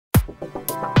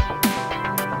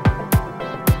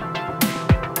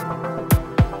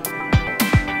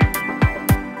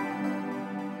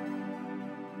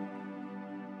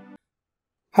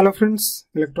Hello friends,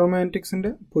 Electromagnetics in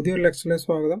പുതിയ ലെക്ചറിലെ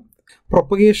സ്വാഗതം.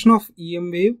 Propagation of EM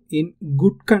wave in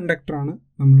good conductor ആണ്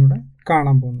നമ്മളിവിടെ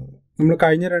കാണാൻ പോകുന്നത്. നമ്മൾ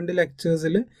കഴിഞ്ഞ രണ്ട്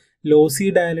ലെക്ചേഴ്സിൽ ലോസി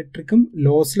ഡയലക്ട്രിക്കും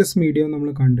ലോസ്ലെസ് മീഡിയവും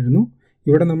നമ്മൾ കണ്ടിരുന്നു.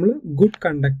 ഇവിടെ നമ്മൾ ഗുഡ്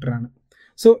കണ്ടക്ടർ ആണ്.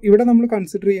 സോ ഇവിടെ നമ്മൾ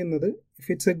കൺസിഡർ ചെയ്യുന്നത് if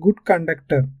it's A good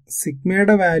conductor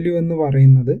സിഗ്മയുടെ value എന്ന്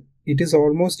പറയുന്നത് it is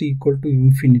almost equal to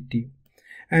infinity.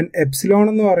 And epsilon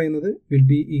എന്ന് പറയുന്നത് will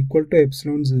be equal to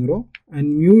epsilon 0 and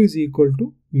mu is equal to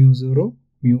mu 0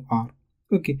 mu r.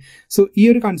 Okay, so ഈ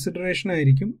ഒരു consideration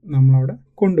ആയിരിക്കും നമ്മളവിടെ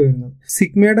കൊണ്ടുവരുന്നത്.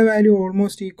 സിഗ്മയുടെ value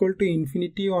almost equal to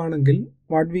infinity ആണെങ്കിൽ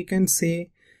what we can say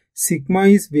sigma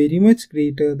is very much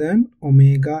greater than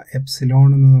omega epsilon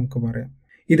എന്ന് നമുക്ക് പറയാം.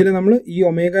 ഇതിൽ നമ്മൾ ഈ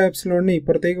ഒമേഗ എപ്സിലോണിനെ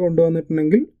ഇപ്പുറത്തേക്ക്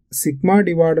കൊണ്ടുവന്നിട്ടുണ്ടെങ്കിൽ sigma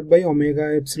divided by omega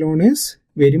epsilon is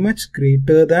very much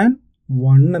greater than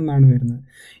 1 എന്നാണ് വരുന്നത്.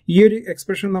 ഈ ഒരു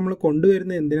എക്സ്പ്രഷൻ നമ്മൾ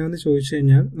കൊണ്ടുവരുന്നത് എന്തിനാന്ന് ചോദിച്ചു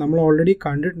കഴിഞ്ഞാൽ നമ്മൾ ഓൾറെഡി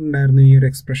കണ്ടിട്ടുണ്ടായിരുന്നു ഈ ഒരു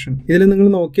എക്സ്പ്രഷൻ. ഇതിൽ നിങ്ങൾ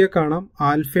നോക്കിയാൽ കാണാം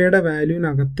ആൽഫയുടെ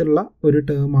വാല്യൂവിനകത്തുള്ള ഒരു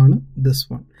ടേം ആണ് ദിസ്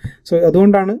വൺ. സോ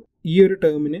അതുകൊണ്ടാണ് ഈ ഒരു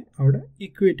ടേമിനെ അവിടെ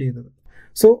ഇക്വേറ്റ് ചെയ്തത്.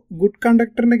 സോ ഗുഡ്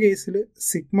കണ്ടക്ടറിന്റെ കേസിൽ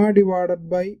sigma divided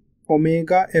by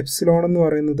omega epsilon എന്ന്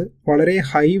പറയുന്നത് വളരെ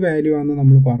ഹൈ വാല്യൂ ആണെന്ന്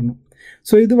നമ്മൾ പറഞ്ഞു.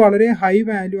 സോ ഇത് വളരെ ഹൈ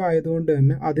വാല്യൂ ആയതുകൊണ്ട്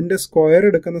തന്നെ അതിൻ്റെ സ്ക്വയർ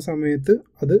എടുക്കുന്ന സമയത്ത്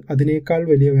അത് അതിനേക്കാൾ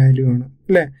വലിയ വാല്യൂ ആണ്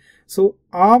അല്ലേ. സോ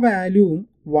ആ വാല്യൂവും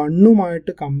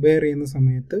 1ഉമായിട്ട് കമ്പയർ ചെയ്യുന്ന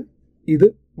സമയത്ത് ഇത്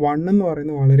 1 എന്ന്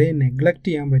പറയുന്നത് വളരെ നെഗ്ലക്റ്റ്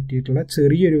ചെയ്യാൻ പറ്റിയിട്ടുള്ള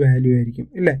ചെറിയൊരു വാല്യൂ ആയിരിക്കും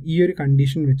ഇല്ലേ, ഈ ഒരു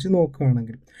കണ്ടീഷൻ വെച്ച്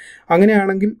നോക്കുകയാണെങ്കിൽ.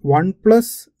 അങ്ങനെയാണെങ്കിൽ 1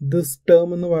 പ്ലസ് ദിസ് ടേം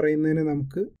എന്ന് പറയുന്നതിന്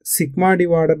നമുക്ക് sigma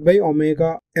divided by omega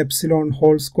epsilon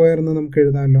whole square എന്ന് നമുക്ക്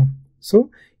എഴുതാമല്ലോ. സോ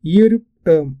ഈ ഒരു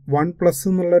ടേം 1 പ്ലസ്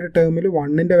എന്നുള്ളൊരു ടേമിൽ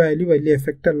 1ന്റെ വാല്യൂ വലിയ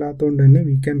എഫക്റ്റ് അല്ലാത്തതുകൊണ്ട് തന്നെ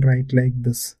we can write like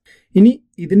this. ഇനി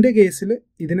ഇതിൻ്റെ കേസിൽ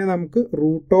ഇതിനെ നമുക്ക്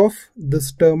റൂട്ട് ഓഫ്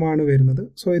ദിസ് ടേം ആണ് വരുന്നത്.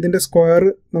 സോ ഇതിൻ്റെ സ്ക്വയർ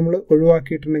നമ്മൾ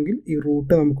ഒഴിവാക്കിയിട്ടുണ്ടെങ്കിൽ ഈ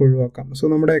റൂട്ട് നമുക്ക് ഒഴിവാക്കാം. സോ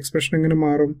നമ്മുടെ എക്സ്പ്രഷൻ എങ്ങനെ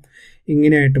മാറും,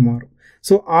 ഇങ്ങനെയായിട്ട് മാറും.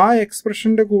 സോ ആ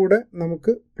എക്സ്പ്രഷൻ്റെ കൂടെ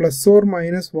നമുക്ക് പ്ലസ് ഓർ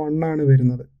മൈനസ് 1 ആണ്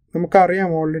വരുന്നത്. നമുക്കറിയാം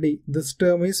already this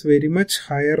term is very much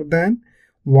higher than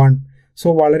 1. So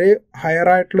വളരെ ഹയർ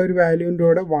ആയിട്ടുള്ള ഒരു വാല്യൂവിൻ്റെ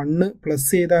കൂടെ 1 പ്ലസ്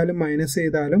ചെയ്താലും മൈനസ്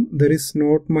ചെയ്താലും there is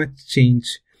not much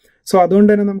change. So അതുകൊണ്ട്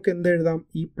തന്നെ നമുക്ക് എന്ത് എഴുതാം,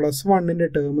 ഈ പ്ലസ് 1ന്റെ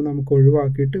ടേം നമുക്ക്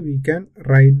ഒഴിവാക്കിയിട്ട് we can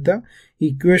write the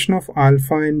equation of alpha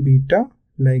and beta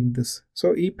like this. So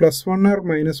ഈ പ്ലസ് 1 ഓർ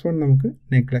മൈനസ് 1 നമുക്ക്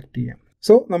നെഗ്ലക്ട് ചെയ്യാം.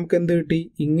 സോ നമുക്ക് എന്ത് കിട്ടി,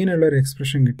 ഇങ്ങനെയുള്ള ഒരു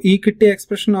എക്സ്പ്രഷൻ കിട്ടി. ഈ കിട്ടിയ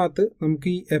എക്സ്പ്രഷനകത്ത്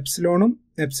നമുക്ക് ഈ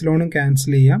എപ്സിലോണും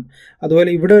ക്യാൻസൽ ചെയ്യാം.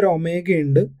 അതുപോലെ ഇവിടെ ഒരു ഒമേഗ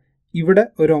ഉണ്ട്, ഇവിടെ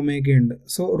ഒരു ഒമേഗയുണ്ട്.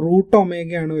 സോ റൂട്ട്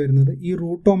ഒമേഗയാണ് വരുന്നത്. ഈ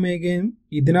റൂട്ട് ഒമേഗയും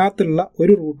ഇതിനകത്തുള്ള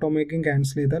ഒരു റൂട്ട് ഒമേഗയും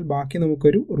ക്യാൻസൽ ചെയ്താൽ ബാക്കി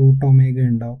നമുക്കൊരു റൂട്ട് ഒമേഗ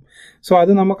ഉണ്ടാവും. സോ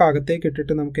അത് നമുക്ക് അകത്തേക്ക്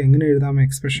ഇട്ടിട്ട് നമുക്ക് എങ്ങനെ എഴുതാം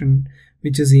expression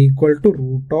which is equal to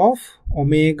root of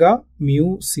omega mu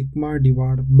sigma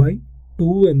divided by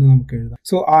 2 എന്ന് നമുക്ക് എഴുതാം.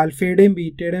 സോ ആൽഫയുടെയും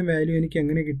ബീറ്റയുടെയും വാല്യൂ എനിക്ക്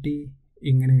എങ്ങനെ കിട്ടി,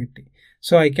 ഇങ്ങനെ കിട്ടി.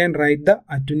 So I can write the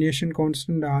attenuation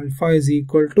constant alpha is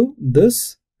equal to this.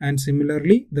 And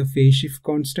similarly, the phase shift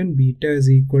constant beta is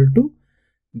equal to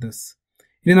this.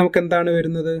 ഇനി നമുക്ക് എന്താണ്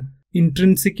വരുന്നത്,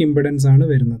 ഇൻട്രിൻസിക് ഇംപെഡൻസ് ആണ്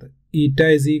വരുന്നത്. ഈറ്റ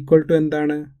ഇസ് ഈക്വൽ ടു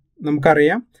എന്താണ്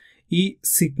നമുക്കറിയാം, ഈ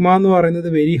സിഗ്മ എന്ന് പറയുന്നത്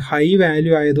വെരി ഹൈ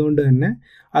വാല്യൂ ആയതുകൊണ്ട് തന്നെ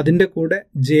അതിൻ്റെ കൂടെ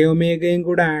ജെ ഒമേഗയും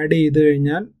കൂടെ ആഡ് ചെയ്ത്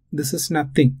കഴിഞ്ഞാൽ ദിസ് ഇസ്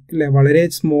നത്തിങ് അല്ലേ, വളരെ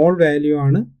സ്മോൾ വാല്യൂ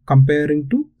ആണ് കമ്പയറിംഗ്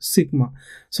ടു സിഗ്മ.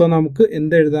 സോ നമുക്ക്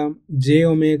എന്തെഴുതാം, J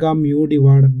omega mu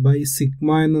divided by sigma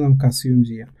എന്ന് നമുക്ക് അസ്യൂം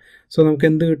ചെയ്യാം. സോ നമുക്ക്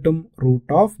എന്ത് കിട്ടും,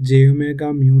 root of J omega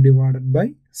mu divided by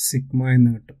sigma എന്ന്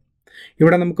കിട്ടും.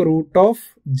 ഇവിടെ നമുക്ക് റൂട്ട് ഓഫ്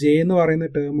ജെ എന്ന് പറയുന്ന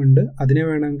ടേം ഉണ്ട്, അതിനെ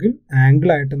വേണമെങ്കിൽ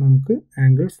ആംഗിൾ ആയിട്ട് നമുക്ക്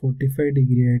ആംഗിൾ 45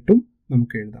 ഡിഗ്രി ആയിട്ടും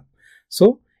നമുക്ക് എഴുതാം. സോ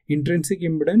ഇൻട്രിൻസിക്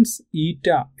ഇംപെഡൻസ് ഈറ്റ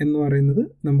എന്ന് പറയുന്നത്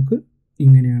നമുക്ക്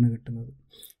ഇങ്ങനെയാണ് കിട്ടുന്നത്.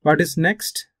 What is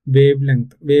next, wave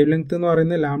length. Wave length എന്ന്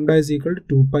പറയുന്നത് lambda is equal to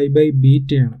 2π by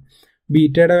ബീറ്റയാണ്.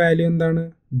 ബീറ്റയുടെ value എന്താണ്,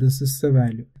 this is the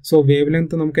value. So wave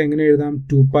length നമുക്ക് എങ്ങനെ എഴുതാം,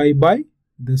 2π ബൈ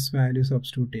ദിസ് വാല്യൂ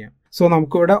സബ്സ്റ്റിറ്റ്യൂട്ട് ചെയ്യാം. സോ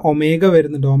നമുക്കിവിടെ ഒമേഗ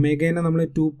വരുന്നുണ്ട്. ഒമേഗേനെ നമ്മൾ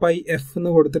 2πf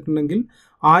എന്ന് കൊടുത്തിട്ടുണ്ടെങ്കിൽ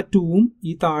ആ 2ഉം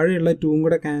ഈ താഴെയുള്ള 2ഉം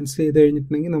കൂടെ ക്യാൻസൽ ചെയ്ത്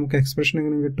കഴിഞ്ഞിട്ടുണ്ടെങ്കിൽ നമുക്ക് എക്സ്പ്രഷൻ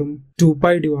എങ്ങനെ കിട്ടും,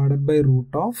 2π divided by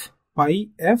root of pi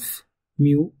F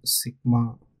mu sigma.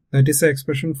 That is A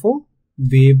expression for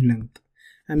wave length.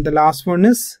 And the last one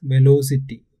is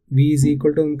velocity. v is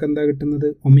equal to നമുക്ക് എന്താ കിട്ടുന്നത്,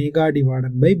 ഒമേഗ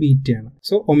ഡിവൈഡഡ് ബൈ ബീറ്റ ആണ്.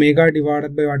 So omega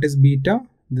divided by what is beta,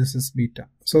 this is beta.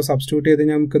 So substitute ചെയ്ത്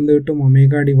നമുക്ക് എന്ത് കിട്ടും,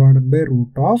 omega divided by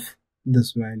root of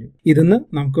this value. ഇതിന്ന്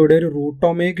നമുക്ക് ഇവിടെ ഒരു റൂട്ട്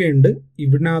ഒമേഗ ഉണ്ട്,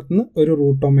 ഇതിനകത്തുനിന്ന് ഒരു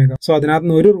റൂട്ട് ഒമേഗ. സോ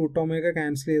അതിനകത്തുനിന്ന് ഒരു റൂട്ട് ഒമേഗ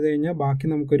ക്യാൻസൽ ചെയ്ത് കഴിഞ്ഞാൽ ബാക്കി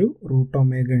നമുക്കൊരു റൂട്ട്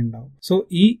ഒമേഗ ഉണ്ടാവും. സോ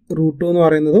ഈ റൂട്ട് എന്ന്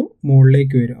പറയുന്നത്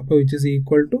മുകളിലേക്ക് വരും. അപ്പോൾ which is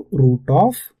equal to root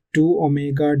of 2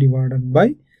 omega divided by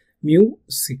mu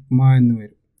sigma എന്ന്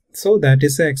വരും. So that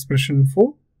is A expression for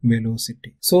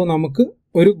velocity. So നമുക്ക്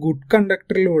ഒരു good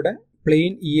കണ്ടക്ടറിലൂടെ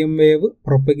plain E M wave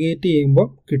propagate ചെയ്യുമ്പോൾ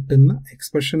കിട്ടുന്ന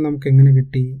എക്സ്പ്രഷൻ നമുക്ക് എങ്ങനെ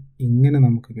കിട്ടി? ഇങ്ങനെ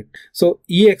നമുക്ക് കിട്ടി. സോ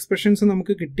ഈ എക്സ്പ്രഷൻസ്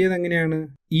നമുക്ക് കിട്ടിയത് എങ്ങനെയാണ്?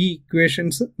 ഈ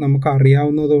ഇക്വേഷൻസ് നമുക്ക്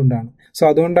അറിയാവുന്നതുകൊണ്ടാണ്. സോ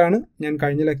അതുകൊണ്ടാണ് ഞാൻ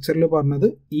കഴിഞ്ഞ ലെക്ചറിൽ പറഞ്ഞത്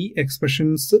ഈ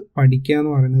എക്സ്പ്രഷൻസ് പഠിക്കുക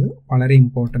എന്ന് പറയുന്നത് വളരെ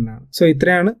ഇമ്പോർട്ടൻ്റ് ആണ്. സോ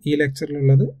ഇത്രയാണ് ഈ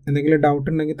ലെക്ചറിലുള്ളത്. എന്തെങ്കിലും ഡൗട്ട്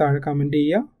ഉണ്ടെങ്കിൽ താഴെ കമൻറ്റ്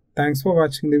ചെയ്യുക. Thanks for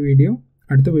watching the video.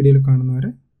 അടുത്ത വീഡിയോയിൽ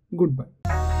കാണുന്നവരെ ഗുഡ് ബൈ.